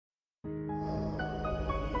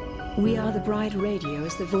We Are the Bride Radio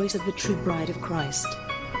is the voice of the true bride of Christ.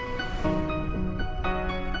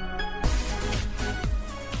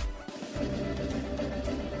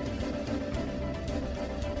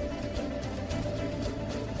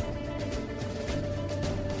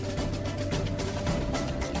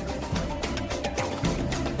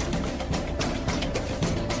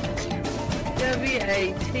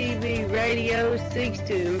 WATV Radio seeks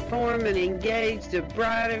to inform and engage the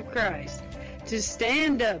bride of Christ to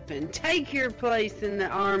stand up and take your place in the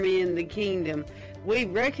army and the kingdom. We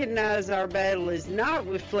recognize our battle is not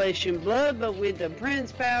with flesh and blood, but with the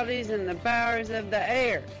principalities and the powers of the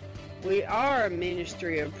air. We are a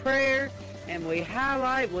ministry of prayer, and we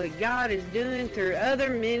highlight what God is doing through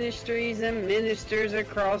other ministries and ministers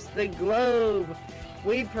across the globe.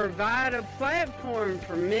 We provide a platform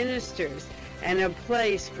for ministers and a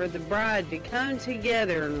place for the bride to come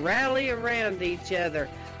together and rally around each other,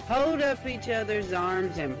 hold up each other's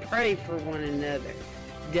arms, and pray for one another.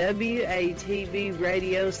 WATV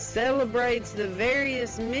Radio celebrates the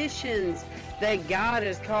various missions that God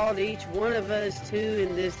has called each one of us to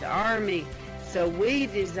in this army. So we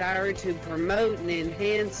desire to promote and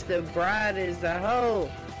enhance the bride as a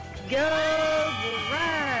whole. Go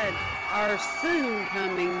bride! Our soon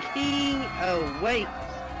coming King awaits.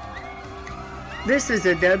 This is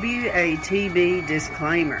a WATB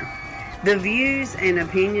disclaimer. The views and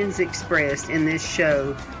opinions expressed in this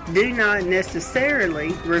show do not necessarily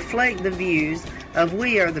reflect the views of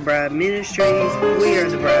We Are the Bride Ministries, We Are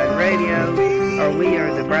the Bride Radio, or We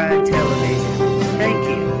Are the Bride Television. Thank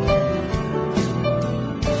you.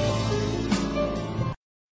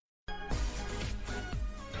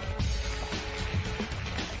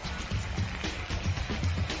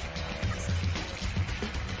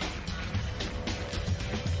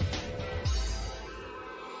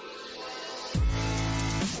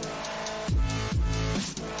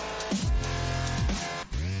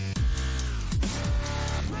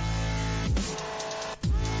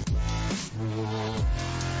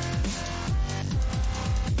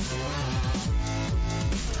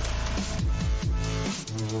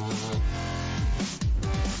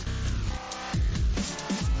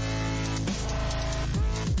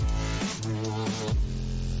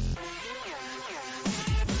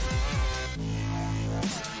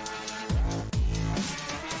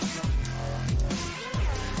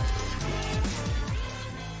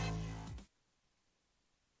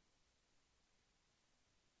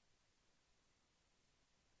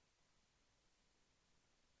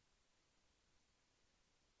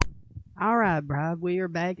 All right, bride, we are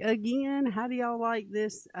back again. How do y'all like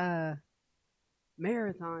this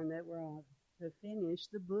marathon that we're on to finish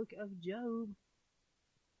the book of Job?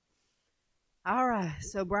 All right,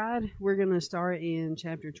 so bride, we're going to start in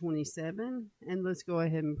chapter 27, and let's go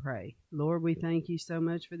ahead and pray. Lord, we thank you so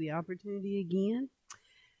much for the opportunity again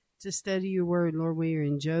to study your word. Lord, we are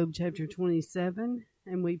in Job chapter 27,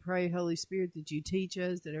 and we pray, Holy Spirit, that you teach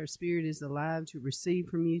us, that our spirit is alive to receive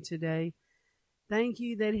from you today. Thank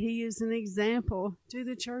you that he is an example to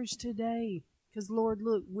the church today. Because, Lord,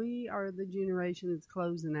 look, we are the generation that's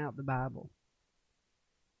closing out the Bible.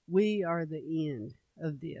 We are the end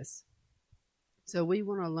of this. So we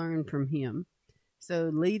want to learn from him.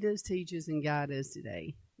 So lead us, teach us, and guide us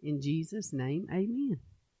today. In Jesus' name, amen.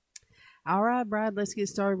 All right, bride, let's get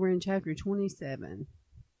started. We're in chapter 27.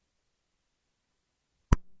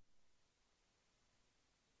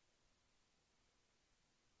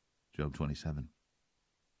 Job 27.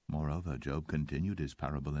 Moreover, Job continued his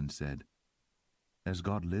parable and said, As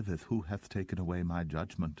God liveth, who hath taken away my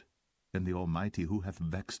judgment, and the Almighty, who hath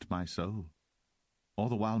vexed my soul? All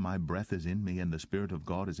the while my breath is in me, and the Spirit of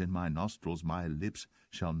God is in my nostrils, my lips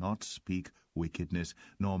shall not speak wickedness,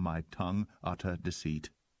 nor my tongue utter deceit.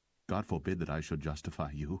 God forbid that I should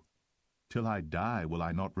justify you. Till I die will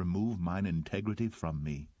I not remove mine integrity from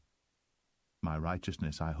me. My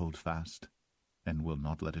righteousness I hold fast, and will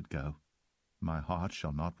not let it go. My heart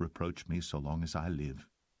shall not reproach me so long as I live.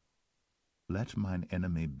 Let mine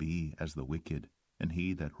enemy be as the wicked, and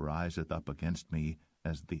he that riseth up against me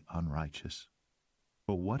as the unrighteous.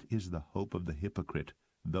 For what is the hope of the hypocrite,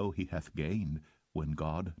 though he hath gained, when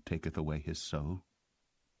God taketh away his soul?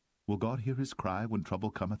 Will God hear his cry when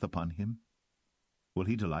trouble cometh upon him? Will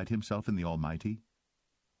he delight himself in the Almighty?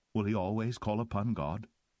 Will he always call upon God?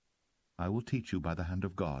 I will teach you by the hand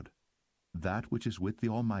of God. That which is with the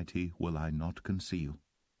Almighty will I not conceal.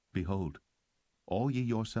 Behold, all ye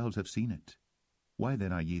yourselves have seen it. Why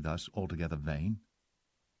then are ye thus altogether vain?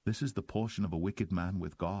 This is the portion of a wicked man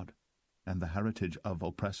with God, and the heritage of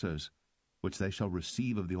oppressors, which they shall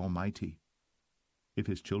receive of the Almighty. If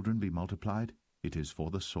his children be multiplied, it is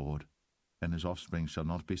for the sword, and his offspring shall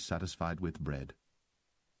not be satisfied with bread.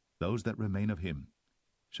 Those that remain of him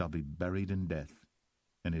shall be buried in death,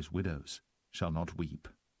 and his widows shall not weep.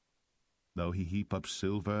 Though he heap up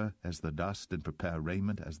silver as the dust, and prepare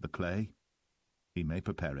raiment as the clay, he may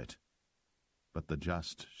prepare it, but the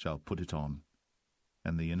just shall put it on,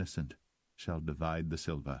 and the innocent shall divide the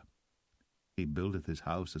silver. He buildeth his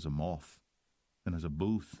house as a moth, and as a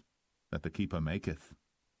booth that the keeper maketh.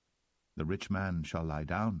 The rich man shall lie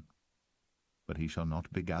down, but he shall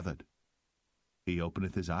not be gathered. He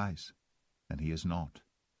openeth his eyes, and he is not.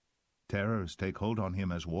 Terrors take hold on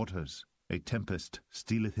him as waters. A tempest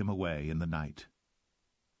stealeth him away in the night.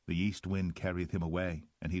 The east wind carrieth him away,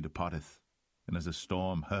 and he departeth, and as a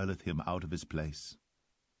storm hurleth him out of his place.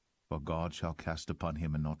 For God shall cast upon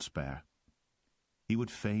him and not spare. He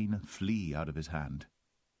would fain flee out of his hand.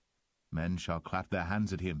 Men shall clap their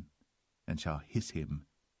hands at him, and shall hiss him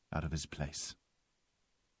out of his place.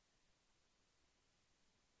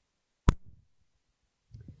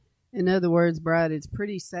 In other words, Brad, it's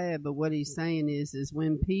pretty sad, but what he's saying is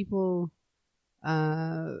when people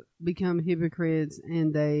become hypocrites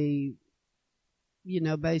and they,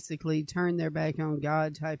 basically turn their back on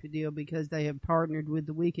God type of deal because they have partnered with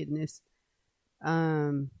the wickedness, they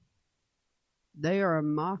are a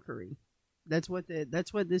mockery. That's what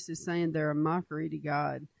this is saying. They're a mockery to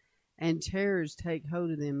God, and terrors take hold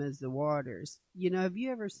of them as the waters. Have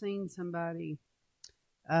you ever seen somebody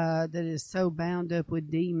that is so bound up with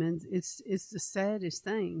demons? It's the saddest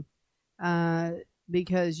thing,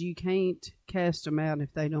 because you can't cast them out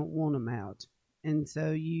if they don't want them out, and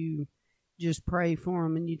so you just pray for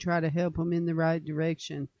them and you try to help them in the right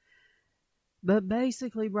direction. But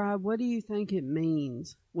basically, Rob, what do you think it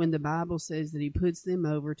means when the Bible says that he puts them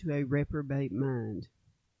over to a reprobate mind?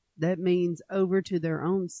 That means over to their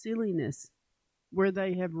own silliness, where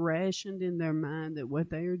they have rationed in their mind that what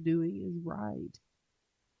they are doing is right.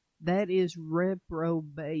 That is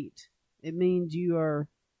reprobate. It means you are,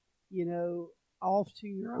 off to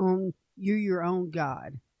your own, you're your own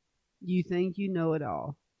God. You think you know it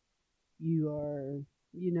all. You are,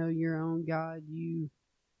 your own God. You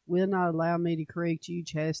will not allow me to correct you,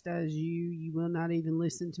 chastise you. You will not even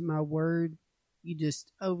listen to my word. You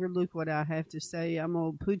just overlook what I have to say. I'm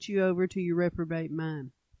going to put you over to your reprobate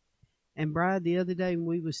mind. And Bride, the other day when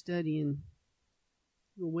we was studying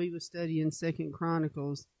 2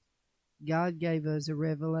 Chronicles, God gave us a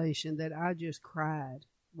revelation that I just cried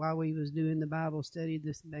while we was doing the Bible study.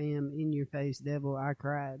 This bam, in your face, devil, I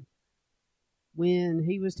cried. When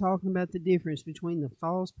he was talking about the difference between the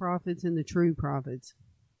false prophets and the true prophets.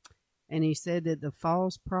 And he said that the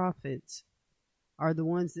false prophets are the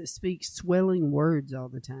ones that speak swelling words all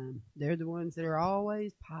the time. They're the ones that are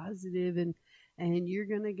always positive and you're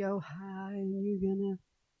going to go high and you're going to,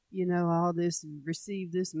 all this,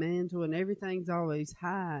 receive this mantle, and everything's always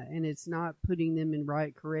high, and it's not putting them in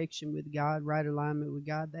right correction with God, right alignment with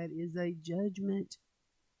God. That is a judgment.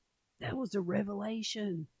 That was a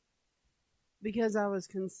revelation. Because I was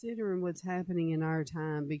considering what's happening in our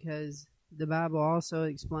time, because the Bible also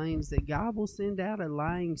explains that God will send out a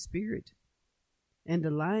lying spirit. And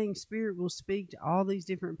the lying spirit will speak to all these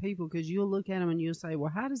different people, because you'll look at them and you'll say,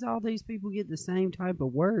 well, how does all these people get the same type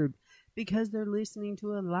of word? Because they're listening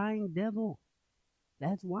to a lying devil.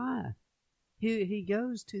 That's why. He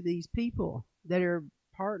goes to these people that are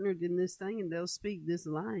partnered in this thing, and they'll speak this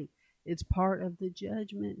lying. It's part of the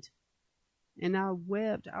judgment. And I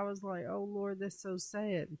wept. I was like, oh, Lord, that's so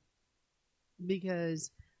sad.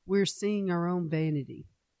 Because we're seeing our own vanity.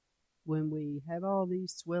 When we have all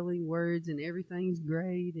these swelling words and everything's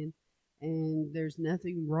great and there's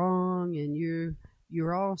nothing wrong and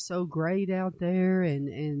you're all so great out there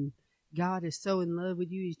and God is so in love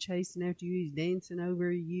with you, he's chasing after you, he's dancing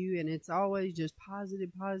over you, and it's always just positive,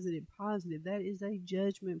 positive, positive. That is a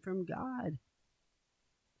judgment from God.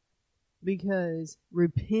 Because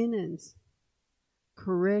repentance,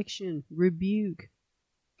 correction, rebuke,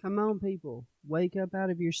 come on, people. Wake up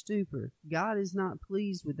out of your stupor. God is not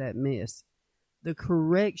pleased with that mess. The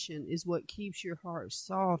correction is what keeps your heart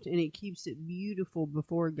soft, and it keeps it beautiful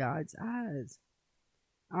before God's eyes.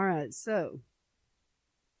 All right, so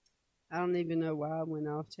I don't even know why I went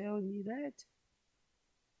off telling you that.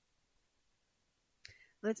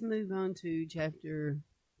 Let's move on to chapter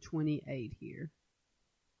 28 here.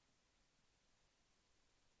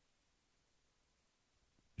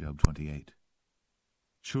 Job 28.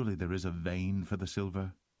 Surely there is a vein for the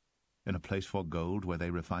silver, and a place for gold where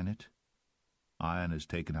they refine it. Iron is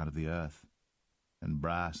taken out of the earth, and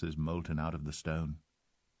brass is molten out of the stone.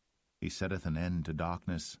 He setteth an end to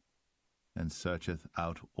darkness, and searcheth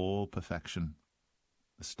out all perfection.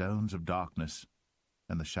 The stones of darkness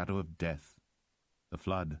and the shadow of death The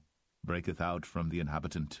flood breaketh out from the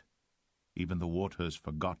inhabitant, even the waters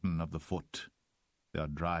forgotten of the foot. They are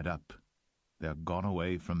dried up, they are gone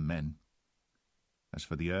away from men. As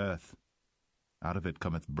for the earth, out of it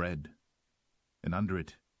cometh bread, and under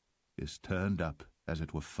it is turned up as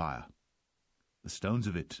it were fire. The stones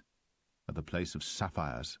of it are the place of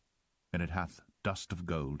sapphires, and it hath dust of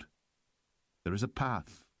gold. There is a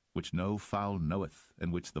path which no fowl knoweth,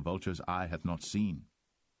 and which the vulture's eye hath not seen.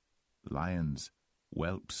 The lion's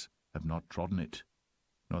whelps have not trodden it,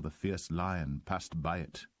 nor the fierce lion passed by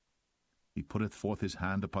it. He putteth forth his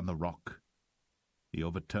hand upon the rock. He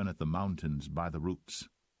overturneth the mountains by the roots.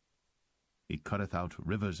 He cutteth out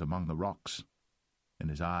rivers among the rocks, and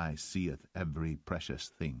his eye seeth every precious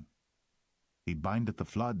thing. He bindeth the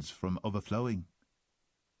floods from overflowing,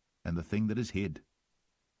 and the thing that is hid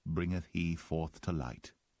bringeth he forth to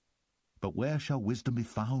light. But where shall wisdom be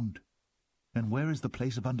found? And where is the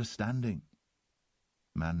place of understanding?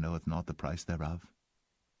 Man knoweth not the price thereof,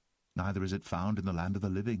 neither is it found in the land of the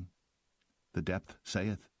living. The depth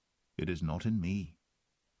saith, It is not in me,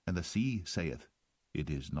 and the sea saith, It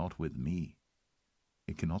is not with me.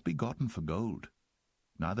 It cannot be gotten for gold,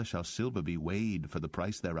 neither shall silver be weighed for the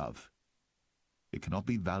price thereof. It cannot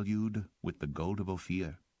be valued with the gold of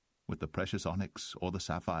Ophir, with the precious onyx or the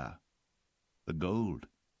sapphire. The gold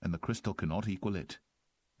and the crystal cannot equal it,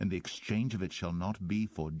 and the exchange of it shall not be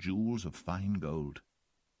for jewels of fine gold.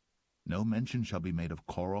 No mention shall be made of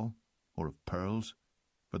coral or of pearls,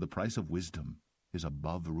 for the price of wisdom is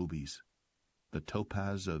above rubies. The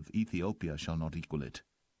topaz of Ethiopia shall not equal it,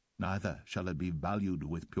 neither shall it be valued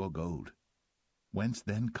with pure gold. Whence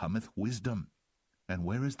then cometh wisdom? And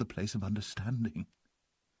where is the place of understanding?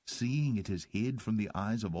 Seeing it is hid from the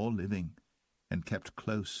eyes of all living, and kept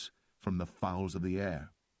close from the fowls of the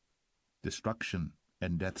air. Destruction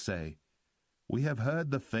and death say, We have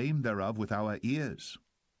heard the fame thereof with our ears.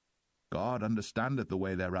 God understandeth the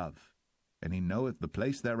way thereof, and he knoweth the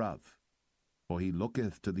place thereof. For he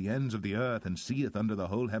looketh to the ends of the earth, and seeth under the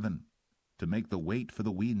whole heaven, to make the weight for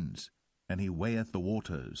the winds, and he weigheth the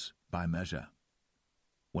waters by measure.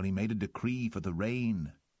 When he made a decree for the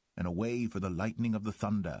rain, and a way for the lightning of the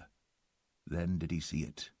thunder, then did he see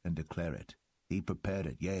it, and declare it. He prepared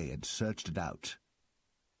it, yea, and searched it out.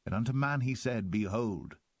 And unto man he said,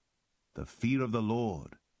 Behold, the fear of the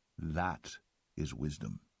Lord, that is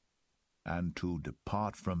wisdom, and to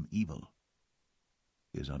depart from evil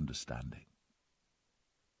is understanding.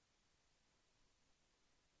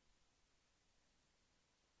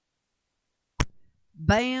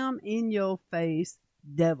 Bam in your face,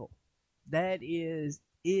 devil. That is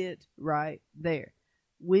it right there.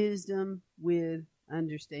 Wisdom with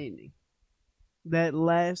understanding. That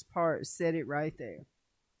last part said it right there.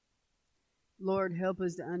 Lord, help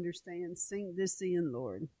us to understand. Sink this in,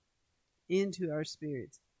 Lord, into our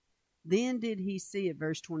spirits. Then did he see it,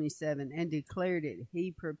 verse 27, and declared it.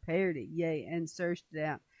 He prepared it, yea, and searched it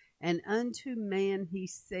out. And unto man he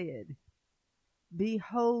said,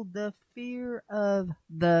 Behold, the fear of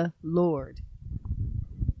the Lord.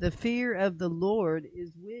 The fear of the Lord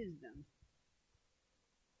is wisdom.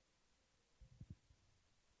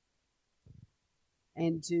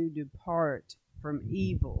 And to depart from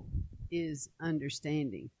evil is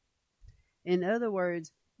understanding. In other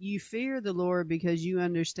words, you fear the Lord because you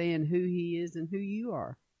understand who he is and who you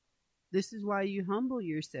are. This is why you humble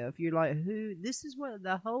yourself. You're like, this is what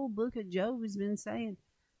the whole book of Job has been saying.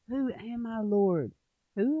 Who am I, Lord?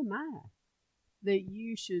 Who am I? That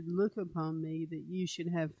you should look upon me, that you should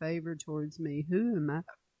have favor towards me. Who am I?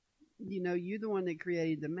 You know, you're the one that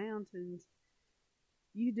created the mountains.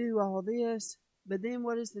 You do all this. But then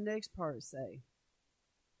what does the next part say?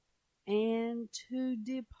 And to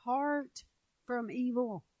depart from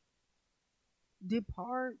evil.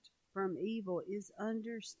 Depart from evil is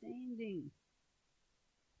understanding.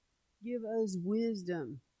 Give us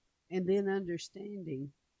wisdom and then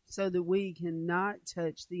understanding so that we cannot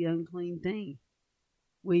touch the unclean thing.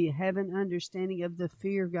 We have an understanding of the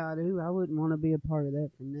fear of God. Ooh, I wouldn't want to be a part of that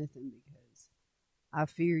for nothing because I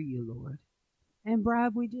fear you, Lord. And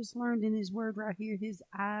Bribe, we just learned in his word right here, his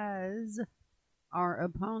eyes are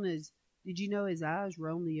upon us. Did you know his eyes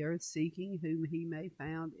roam the earth seeking whom he may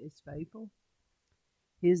found is faithful?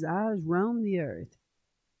 His eyes roam the earth.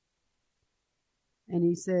 And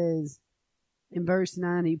he says, in verse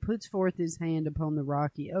 9, he puts forth his hand upon the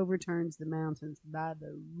rock. He overturns the mountains by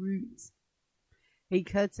the roots. He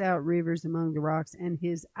cuts out rivers among the rocks, and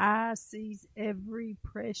his eye sees every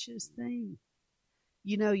precious thing.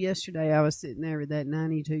 You know, yesterday I was sitting there with that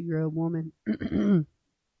 92-year-old woman,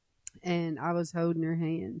 and I was holding her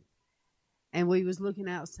hand. And we was looking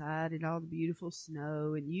outside at all the beautiful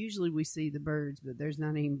snow, and usually we see the birds, but there's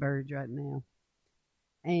not even birds right now.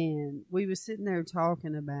 And we was sitting there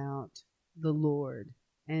talking about the Lord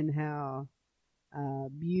and how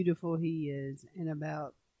beautiful He is, and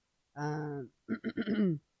about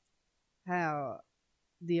how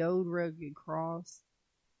the old rugged cross,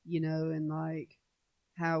 and like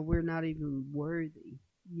how we're not even worthy,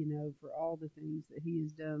 for all the things that He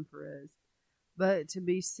has done for us. But to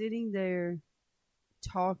be sitting there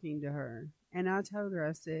talking to her, and I told her,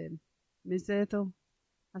 I said, Miss Ethel,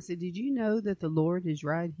 I said, did you know that the Lord is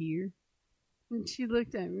right here? And she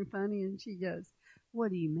looked at me funny and she goes,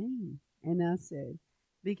 what do you mean? And I said,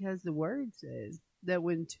 because the word says that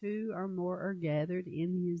when two or more are gathered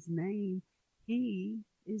in His name, He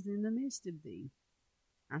is in the midst of thee.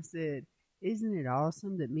 I said, isn't it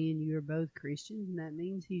awesome that me and you are both Christians, and that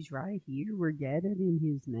means He's right here? We're gathered in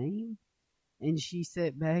His name. And she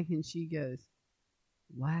sat back and she goes,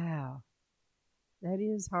 wow, that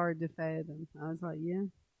is hard to fathom. I was like, yeah.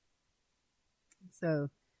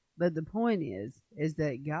 So, but the point is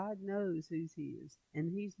that God knows who's His,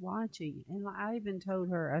 and He's watching. And I even told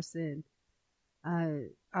her, I said,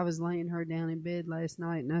 I was laying her down in bed last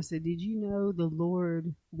night, and I said, did you know the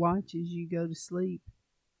Lord watches you go to sleep?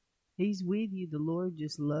 He's with you. The Lord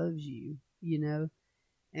just loves you,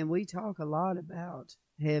 And we talk a lot about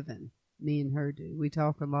heaven. Me and her do. We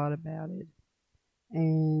talk a lot about it.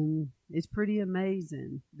 And it's pretty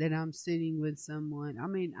amazing that I'm sitting with someone. I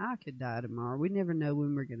mean, I could die tomorrow. We never know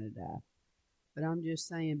when we're going to die. But I'm just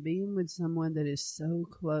saying, being with someone that is so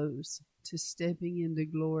close to stepping into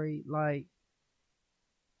glory, like,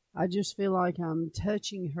 I just feel like I'm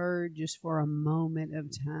touching her just for a moment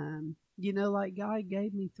of time. Like God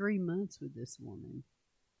gave me 3 months with this woman.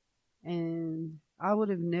 And I would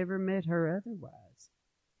have never met her otherwise.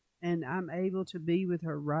 And I'm able to be with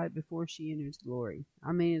her right before she enters glory.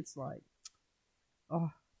 I mean, it's like,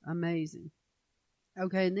 oh, amazing.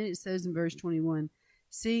 Okay, and then it says in verse 21,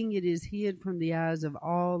 seeing it is hid from the eyes of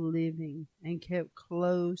all living and kept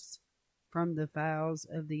close from the fowls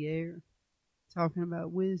of the air. Talking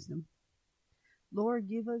about wisdom. Lord,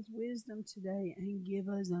 give us wisdom today and give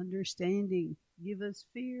us understanding. Give us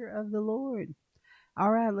fear of the Lord.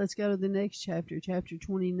 All right, let's go to the next chapter, chapter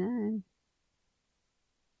 29.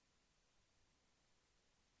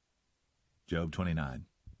 Job 29.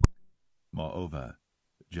 Moreover,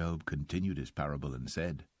 Job continued his parable and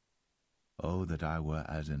said, Oh, that I were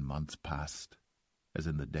as in months past, as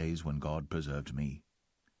in the days when God preserved me,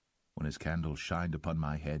 when His candle shined upon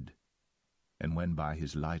my head, and when by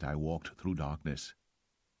His light I walked through darkness,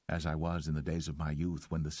 as I was in the days of my youth,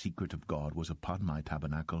 when the secret of God was upon my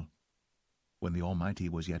tabernacle, when the Almighty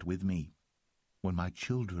was yet with me, when my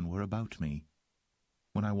children were about me,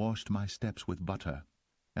 when I washed my steps with butter,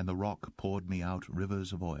 and the rock poured me out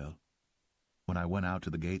rivers of oil, when I went out to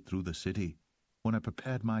the gate through the city, when I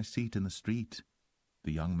prepared my seat in the street,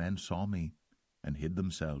 the young men saw me, and hid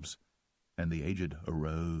themselves, and the aged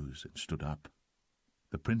arose and stood up.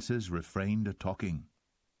 The princes refrained talking,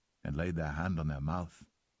 and laid their hand on their mouth.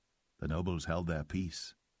 The nobles held their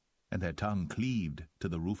peace, and their tongue cleaved to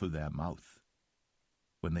the roof of their mouth.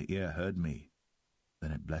 When the ear heard me,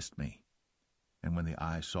 then it blessed me, and when the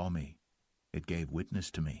eye saw me, it gave witness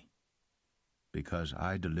to me. Because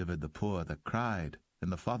I delivered the poor that cried,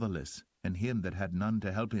 and the fatherless, and him that had none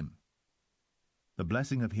to help him. The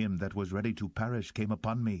blessing of him that was ready to perish came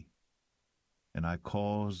upon me, and I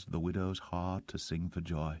caused the widow's heart to sing for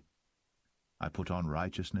joy. I put on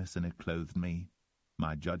righteousness, and it clothed me.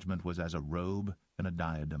 My judgment was as a robe and a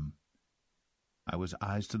diadem. I was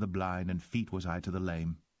eyes to the blind, and feet was I to the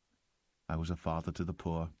lame. I was a father to the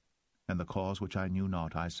poor, and the cause which I knew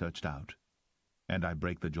not I searched out. And I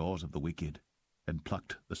brake the jaws of the wicked, and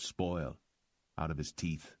plucked the spoil out of his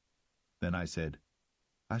teeth. Then I said,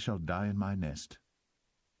 I shall die in my nest,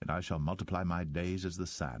 and I shall multiply my days as the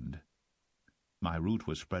sand. My root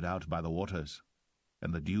was spread out by the waters,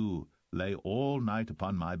 and the dew lay all night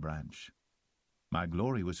upon my branch. My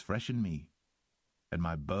glory was fresh in me, and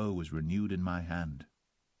my bow was renewed in my hand.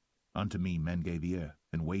 Unto me men gave ear,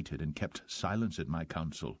 and waited, and kept silence at my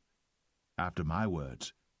counsel. After my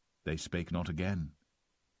words they spake not again,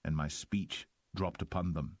 and my speech dropped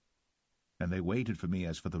upon them. And they waited for me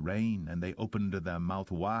as for the rain, and they opened their mouth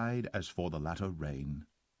wide as for the latter rain.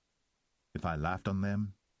 If I laughed on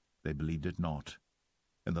them, they believed it not,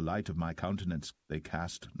 and the light of my countenance they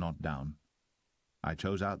cast not down. I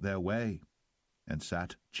chose out their way, and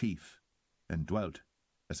sat chief, and dwelt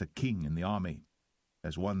as a king in the army,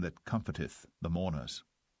 as one that comforteth the mourners.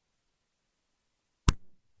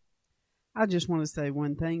 I just want to say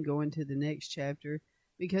one thing going to the next chapter,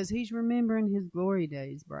 because he's remembering his glory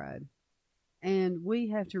days, bride. And we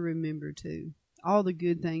have to remember, too, all the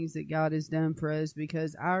good things that God has done for us,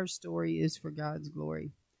 because our story is for God's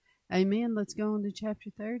glory. Amen. Let's go on to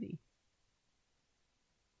chapter 30.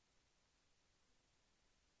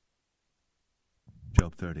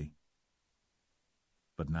 Job 30.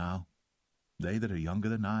 But now, they that are younger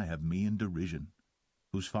than I have me in derision,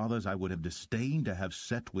 whose fathers I would have disdained to have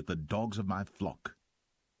set with the dogs of my flock.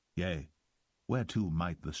 Yea, whereto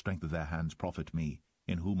might the strength of their hands profit me,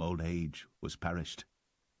 in whom old age was perished?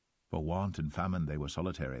 For want and famine they were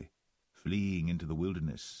solitary, fleeing into the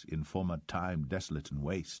wilderness, in former time desolate and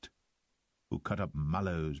waste, who cut up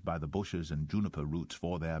mallows by the bushes and juniper roots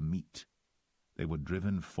for their meat. They were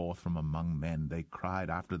driven forth from among men, they cried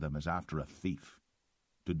after them as after a thief,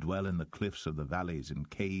 to dwell in the cliffs of the valleys, in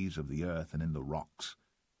caves of the earth, and in the rocks.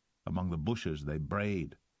 Among the bushes they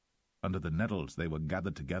brayed, under the nettles they were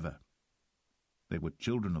gathered together. They were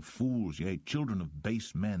children of fools, yea, children of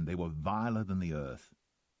base men, they were viler than the earth.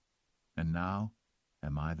 And now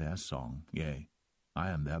am I their song, yea, I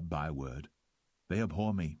am their byword. They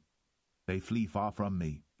abhor me, they flee far from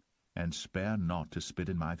me, and spare not to spit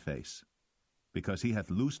in my face, because he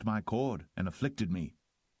hath loosed my cord, and afflicted me.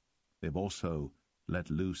 They've also let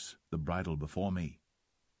loose the bridle before me.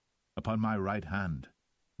 Upon my right hand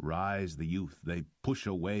rise the youth, they push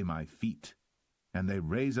away my feet, and they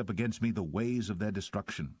raise up against me the ways of their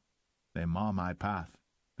destruction. They mar my path,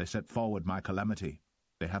 they set forward my calamity,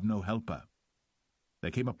 they have no helper.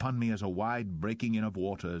 They came upon me as a wide breaking in of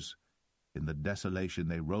waters. In the desolation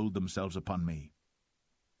they rolled themselves upon me.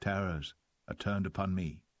 Terrors are turned upon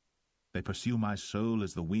me. They pursue my soul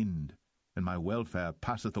as the wind, and my welfare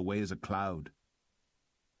passeth away as a cloud.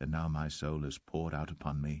 And now my soul is poured out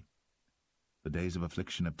upon me. The days of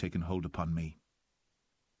affliction have taken hold upon me.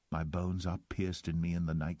 My bones are pierced in me in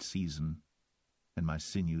the night season, and my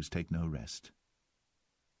sinews take no rest.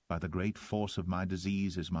 By the great force of my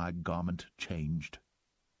disease is my garment changed.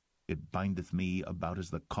 It bindeth me about as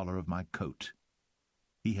the collar of my coat.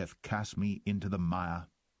 He hath cast me into the mire,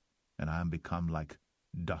 and I am become like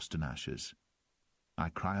dust and ashes. I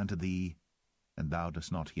cry unto thee, and thou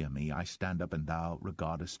dost not hear me. I stand up, and thou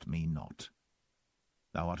regardest me not.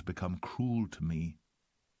 Thou art become cruel to me.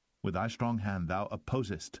 With thy strong hand thou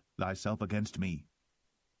opposest thyself against me.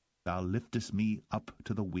 Thou liftest me up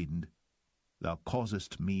to the wind. Thou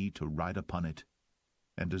causest me to ride upon it,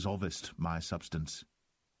 and dissolvest my substance.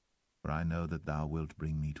 For I know that thou wilt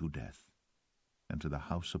bring me to death, and to the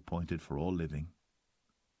house appointed for all living.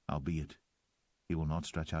 Howbeit, he will not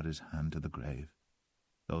stretch out his hand to the grave,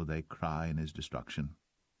 though they cry in his destruction.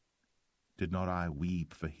 Did not I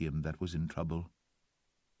weep for him that was in trouble?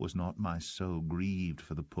 Was not my soul grieved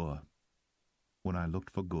for the poor? When I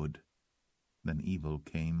looked for good, then evil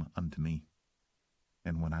came unto me.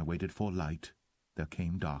 And when I waited for light, there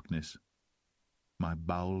came darkness. My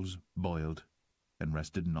bowels boiled, and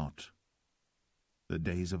rested not. The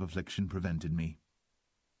days of affliction prevented me.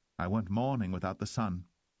 I went mourning without the sun.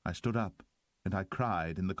 I stood up, and I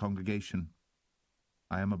cried in the congregation.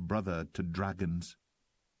 I am a brother to dragons,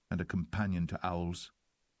 and a companion to owls.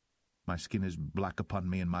 My skin is black upon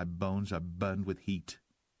me, and my bones are burned with heat.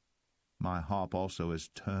 My harp also is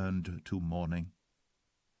turned to mourning,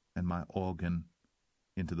 and my organ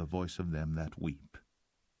into the voice of them that weep.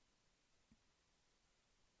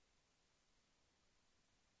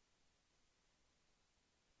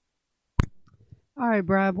 All right,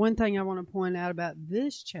 Bride, one thing I want to point out about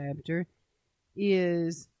this chapter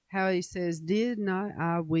is how he says, Did not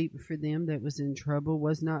I weep for them that was in trouble?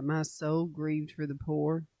 Was not my soul grieved for the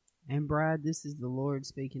poor? And bride, this is the Lord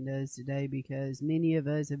speaking to us today, because many of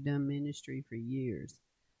us have done ministry for years.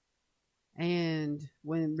 And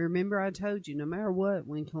remember I told you, no matter what,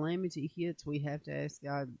 when calamity hits, we have to ask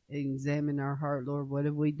God, examine our heart, Lord, what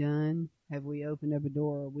have we done? Have we opened up a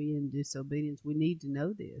door? Are we in disobedience? We need to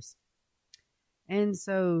know this. And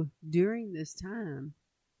so during this time,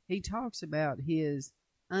 he talks about his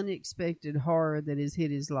unexpected horror that has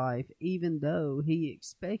hit his life, even though he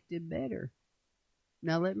expected better.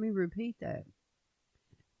 Now let me repeat that.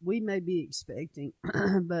 We may be expecting,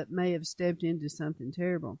 but may have stepped into something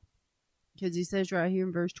terrible. Because he says right here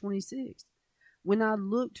in verse 26, when I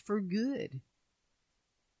looked for good,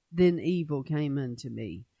 then evil came unto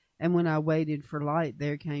me. And when I waited for light,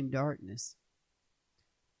 there came darkness.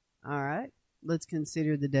 All right, let's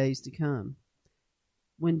consider the days to come.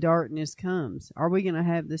 When darkness comes, are we going to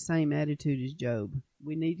have the same attitude as Job?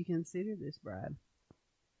 We need to consider this, bride.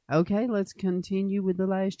 Okay, let's continue with the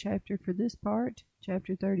last chapter for this part,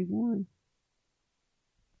 chapter 31.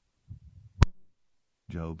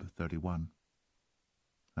 Job 31.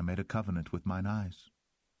 I made a covenant with mine eyes,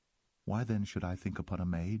 Why then should I think upon a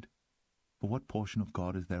maid? For what portion of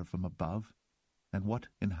God is there from above, and what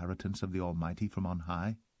inheritance of the Almighty from on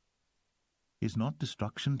high? Is not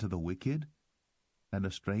destruction to the wicked, and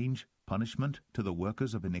a strange punishment to the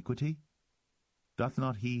workers of iniquity? Doth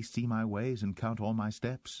not he see my ways and count all my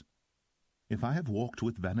steps? If I have walked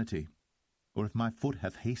with vanity, or if my foot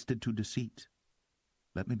hath hasted to deceit,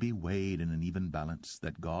 let me be weighed in an even balance,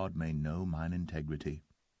 that God may know mine integrity.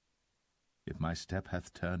 If my step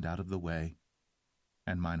hath turned out of the way,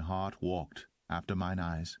 and mine heart walked after mine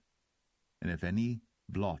eyes, and if any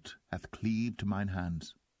blot hath cleaved to mine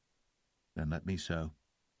hands, then let me sow,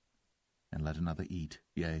 and let another eat,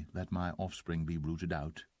 yea, let my offspring be rooted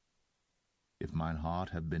out. If mine heart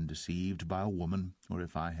have been deceived by a woman, or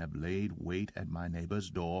if I have laid wait at my neighbour's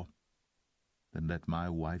door, then let my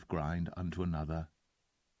wife grind unto another,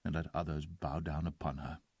 and let others bow down upon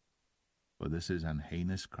her. For this is an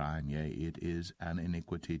heinous crime, yea, it is an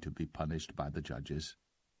iniquity to be punished by the judges.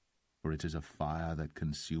 For it is a fire that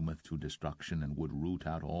consumeth to destruction, and would root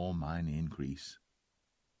out all mine increase.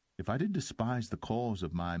 If I did despise the cause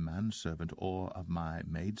of my manservant or of my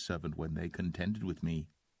maidservant when they contended with me,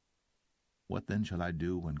 what then shall I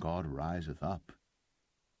do when God riseth up?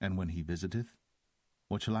 And when he visiteth,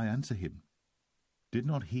 what shall I answer him? Did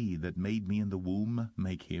not he that made me in the womb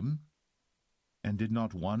make him? And did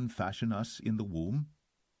not one fashion us in the womb?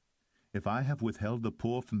 If I have withheld the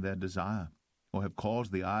poor from their desire, or have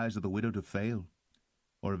caused the eyes of the widow to fail,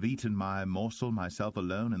 or have eaten my morsel myself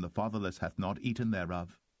alone, and the fatherless hath not eaten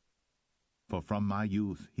thereof. For from my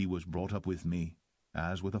youth he was brought up with me,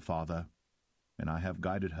 as with a father, and I have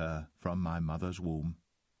guided her from my mother's womb.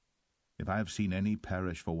 If I have seen any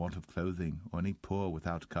perish for want of clothing, or any poor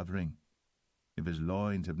without covering, if his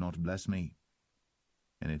loins have not blessed me,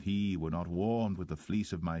 and if he were not warmed with the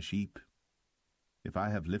fleece of my sheep, if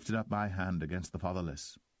I have lifted up my hand against the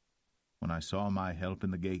fatherless, when I saw my help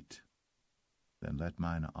in the gate, then let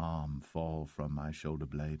mine arm fall from my shoulder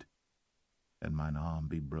blade, and mine arm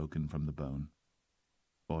be broken from the bone.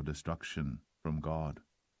 For destruction from God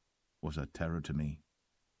was a terror to me,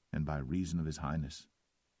 and by reason of his highness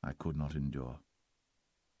I could not endure.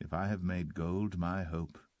 If I have made gold my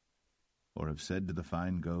hope, or have said to the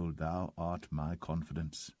fine gold, Thou art my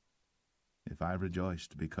confidence, if I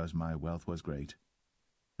rejoiced because my wealth was great,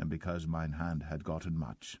 and because mine hand had gotten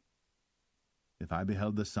much, if I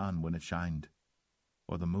beheld the sun when it shined,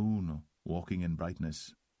 or the moon walking in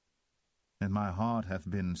brightness, and my heart hath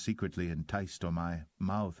been secretly enticed, or my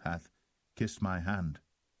mouth hath kissed my hand,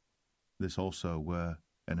 this also were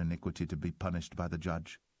an iniquity to be punished by the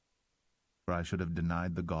judge, for I should have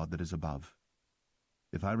denied the God that is above.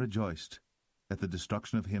 If I rejoiced at the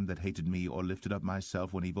destruction of him that hated me, or lifted up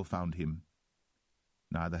myself when evil found him,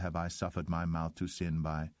 neither have I suffered my mouth to sin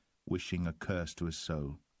by wishing a curse to his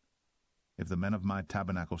soul. If the men of my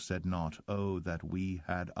tabernacle said not, Oh, that we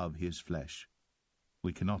had of his flesh,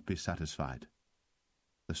 we cannot be satisfied.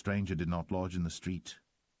 The stranger did not lodge in the street,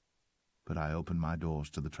 but I opened my doors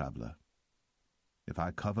to the traveller. If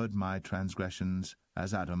I covered my transgressions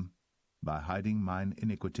as Adam, by hiding mine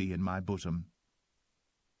iniquity in my bosom,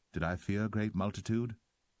 did I fear great multitude,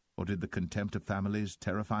 or did the contempt of families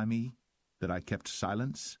terrify me, that I kept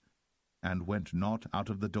silence, and went not out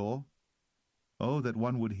of the door? Oh, that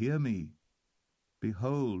one would hear me!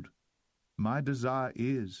 Behold, my desire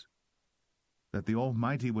is that the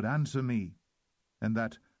Almighty would answer me, and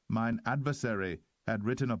that mine adversary had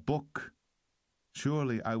written a book.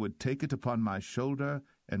 Surely I would take it upon my shoulder,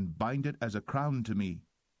 and bind it as a crown to me.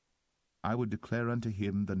 I would declare unto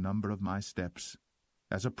him the number of my steps.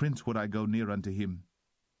 As a prince would I go near unto him.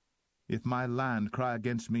 If my land cry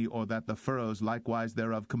against me, or that the furrows likewise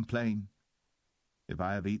thereof complain, if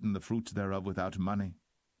I have eaten the fruits thereof without money,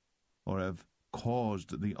 or have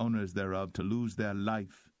caused the owners thereof to lose their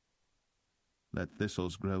life, let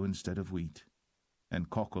thistles grow instead of wheat, and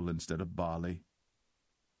cockle instead of barley.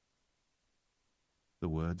 The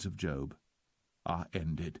words of Job are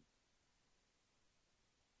ended.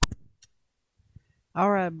 All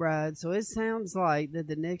right, Bride. So it sounds like that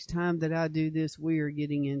the next time that I do this, we are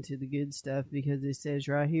getting into the good stuff, because it says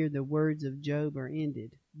right here, the words of Job are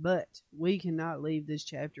ended. But we cannot leave this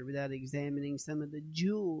chapter without examining some of the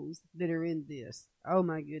jewels that are in this. Oh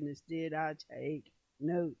my goodness, did I take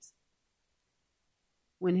notes.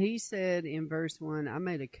 When he said in verse 1, I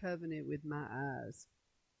made a covenant with my eyes.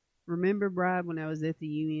 Remember, Bride, when I was at the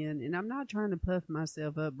UN, and I'm not trying to puff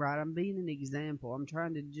myself up, Bride. I'm being an example. I'm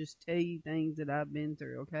trying to just tell you things that I've been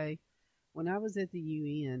through, okay? When I was at the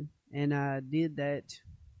UN, and I did that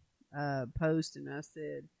post, and I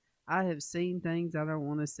said, I have seen things I don't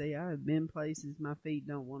want to see. I have been places my feet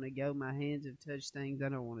don't want to go. My hands have touched things I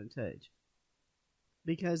don't want to touch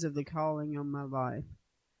because of the calling on my life.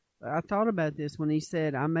 But I thought about this when he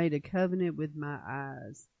said, I made a covenant with my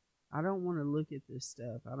eyes. I don't want to look at this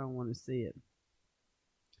stuff. I don't want to see it.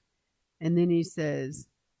 And then he says,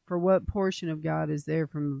 for what portion of God is there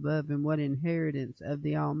from above, and what inheritance of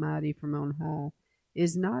the Almighty from on high?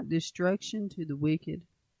 Is not destruction to the wicked,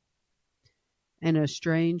 and a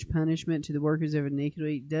strange punishment to the workers of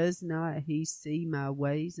iniquity? Does not he see my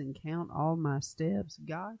ways and count all my steps?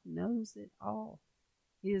 God knows it all.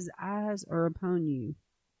 His eyes are upon you.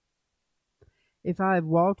 If I have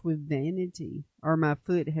walked with vanity, or my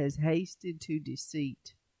foot has hasted to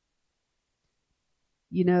deceit.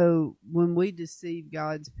 You know, when we deceive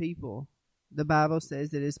God's people, the Bible says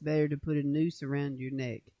that it's better to put a noose around your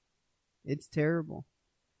neck. It's terrible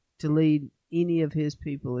to lead any of his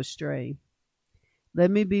people astray.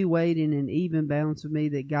 Let me be weighed in an even balance with me,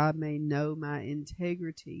 that God may know my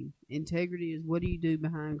integrity. Integrity is, what do you do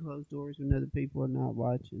behind closed doors when other people are not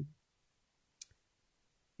watching?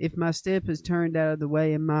 If my step is turned out of the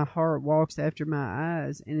way, and my heart walks after my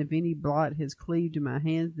eyes, and if any blot has cleaved to my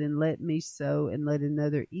hands, then let me sow and let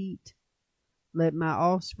another eat. Let my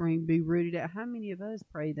offspring be rooted out. How many of us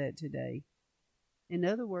pray that today? In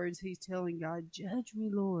other words, he's telling God, judge me,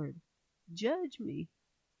 Lord. Judge me.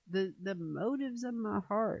 The motives of my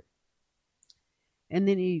heart. And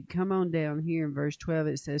then you come on down here in verse 12,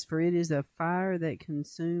 it says, for it is a fire that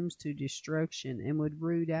consumes to destruction, and would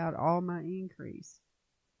root out all my increase.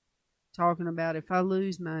 Talking about, if I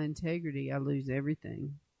lose my integrity, I lose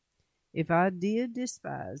everything. If I did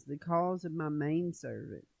despise the cause of my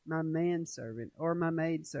manservant, or my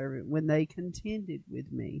maidservant, when they contended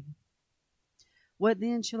with me, what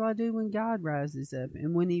then shall I do when God rises up,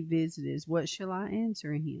 and when he visiteth, what shall I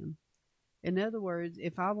answer him? In other words,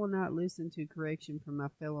 if I will not listen to correction from my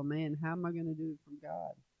fellow man, how am I going to do it from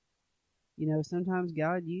God? You know, sometimes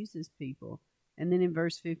God uses people. And then in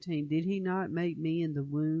verse 15, did he not make me in the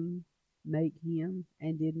womb, make him,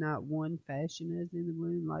 and did not one fashion us in the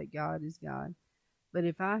womb? Like God is God. But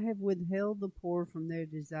if I have withheld the poor from their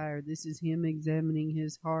desire, this is him examining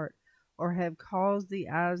his heart, or have caused the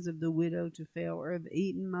eyes of the widow to fail, or have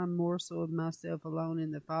eaten my morsel of myself alone,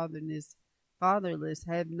 and the fatherless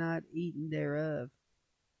have not eaten thereof.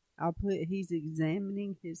 He's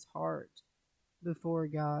examining his heart before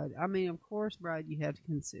God. I mean, of course, bride, you have to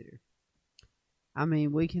consider. I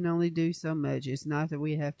mean, we can only do so much. It's not that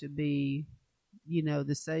we have to be,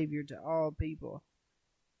 the Savior to all people.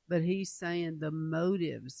 But he's saying the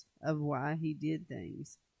motives of why he did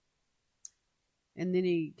things. And then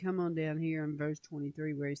he come on down here in verse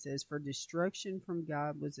 23 where he says, for destruction from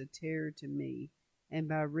God was a terror to me, and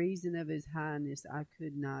by reason of his highness I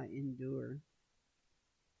could not endure.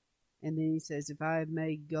 And then he says, if I have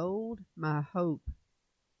made gold my hope,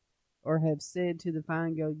 or have said to the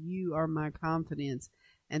fine gold, you are my confidence.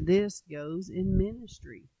 And this goes in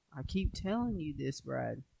ministry. I keep telling you this,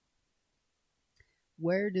 bride.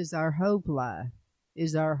 Where does our hope lie?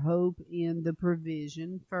 Is our hope in the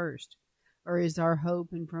provision first? Or is our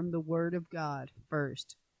hope in from the Word of God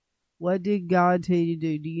first? What did God tell you to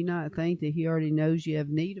do? Do you not think that he already knows you have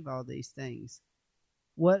need of all these things?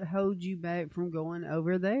 What holds you back from going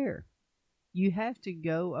over there? You have to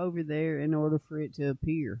go over there in order for it to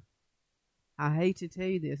appear. I hate to tell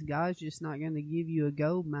you this, God's just not going to give you a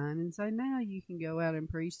gold mine and say, now you can go out and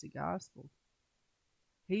preach the gospel.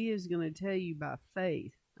 He is going to tell you by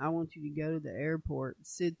faith, I want you to go to the airport,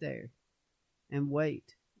 sit there, and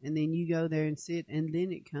wait. And then you go there and sit, and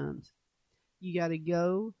then it comes. You got to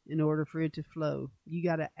go in order for it to flow. You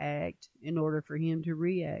got to act in order for him to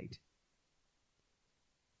react.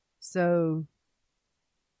 So,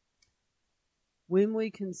 when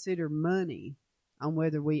we consider money on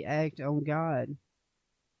whether we act on God,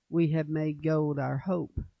 we have made gold our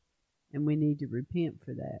hope, and we need to repent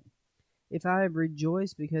for that. If I have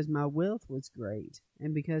rejoiced because my wealth was great,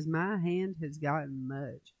 and because my hand has gotten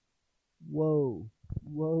much, whoa,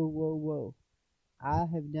 whoa, whoa, whoa. I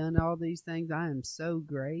have done all these things. I am so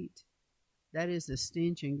great. That is a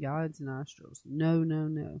stench in God's nostrils. No, no,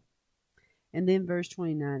 no. And then verse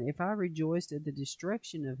 29, if I rejoiced at the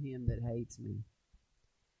destruction of him that hates me.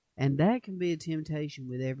 And that can be a temptation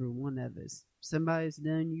with every one of us. Somebody's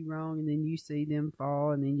done you wrong, and then you see them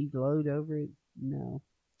fall, and then you gloat over it. No.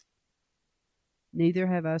 Neither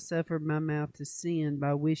have I suffered my mouth to sin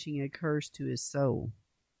by wishing a curse to his soul.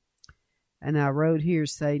 And I wrote here,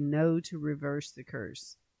 say no to reverse the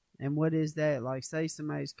curse. And what is that? Like, say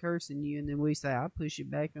somebody's cursing you, and then we say, I'll push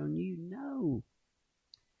it back on you. No.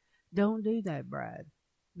 Don't do that, bride.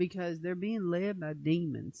 Because they're being led by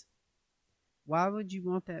demons. Why would you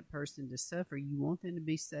want that person to suffer? You want them to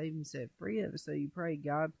be saved and set free of it. So you pray,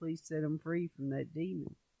 God, please set them free from that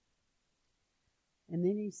demon. And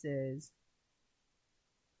then he says,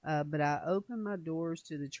 but I opened my doors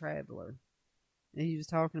to the traveler. And he was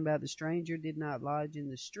talking about the stranger did not lodge in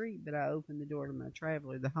the street, but I opened the door to my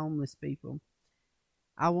traveler, the homeless people.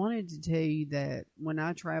 I wanted to tell you that when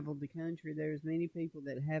I traveled the country, there's many people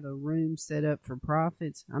that have a room set up for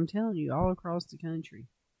prophets. I'm telling you, all across the country.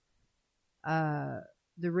 The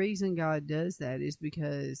reason God does that is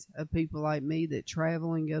because of people like me that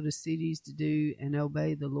travel and go to cities to do and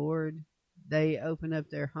obey the Lord. They open up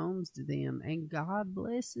their homes to them, and God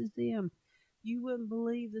blesses them. You wouldn't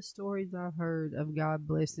believe the stories I've heard of God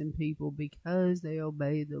blessing people because they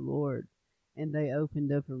obeyed the Lord and they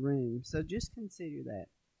opened up a room. So just consider that.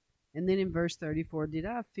 And then in verse 34, did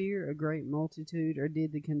I fear a great multitude, or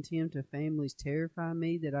did the contempt of families terrify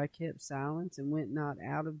me that I kept silence and went not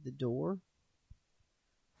out of the door?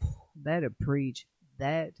 That'll preach.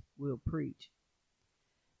 That will preach.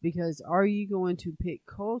 Because are you going to pick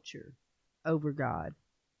culture over God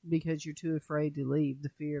because you're too afraid to leave? The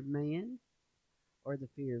fear of man or the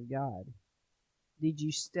fear of God? Did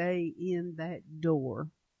you stay in that door,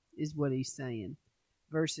 is what he's saying,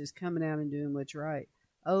 versus coming out and doing what's right.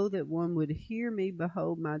 Oh, that one would hear me.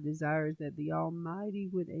 Behold, my desire is that the Almighty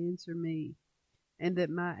would answer me, and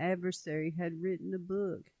that my adversary had written a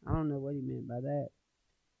book. I don't know what he meant by that.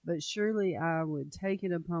 But surely I would take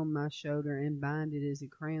it upon my shoulder and bind it as a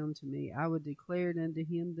crown to me. I would declare it unto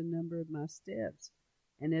him the number of my steps,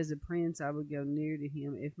 and as a prince I would go near to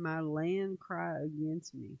him. If my land cry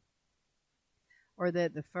against me, or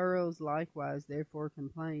that the furrows likewise therefore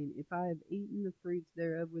complain, if I have eaten the fruits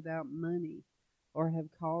thereof without money, or have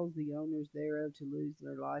caused the owners thereof to lose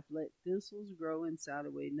their life, let thistles grow inside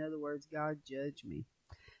of it. In other words, God judge me.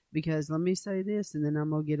 Because let me say this, and then I'm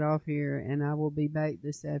going to get off here, and I will be back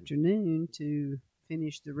this afternoon to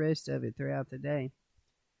finish the rest of it throughout the day.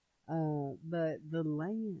 But the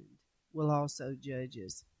land will also judge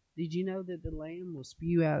us. Did you know that the land will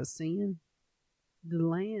spew out sin? The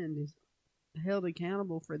land is held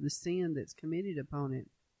accountable for the sin that's committed upon it.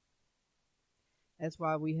 That's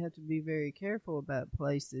why we have to be very careful about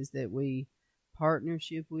places that we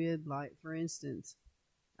partnership with. Like, for instance,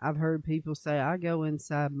 I've heard people say, I go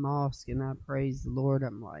inside mosque and I praise the Lord.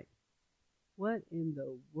 I'm like, what in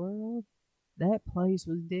the world? That place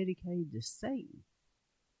was dedicated to Satan.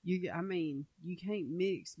 You can't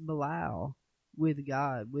mix Belial with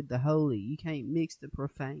God, with the holy. You can't mix the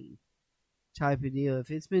profane type of deal.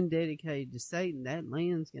 If it's been dedicated to Satan, that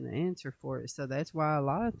land's going to answer for it. So that's why a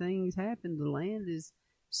lot of things happen. The land is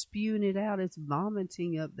spewing it out. It's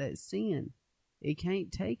vomiting up that sin. It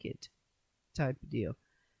can't take it type of deal.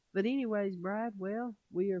 But anyways, Bride, well,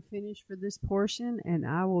 we are finished for this portion, and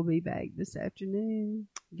I will be back this afternoon.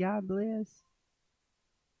 God bless.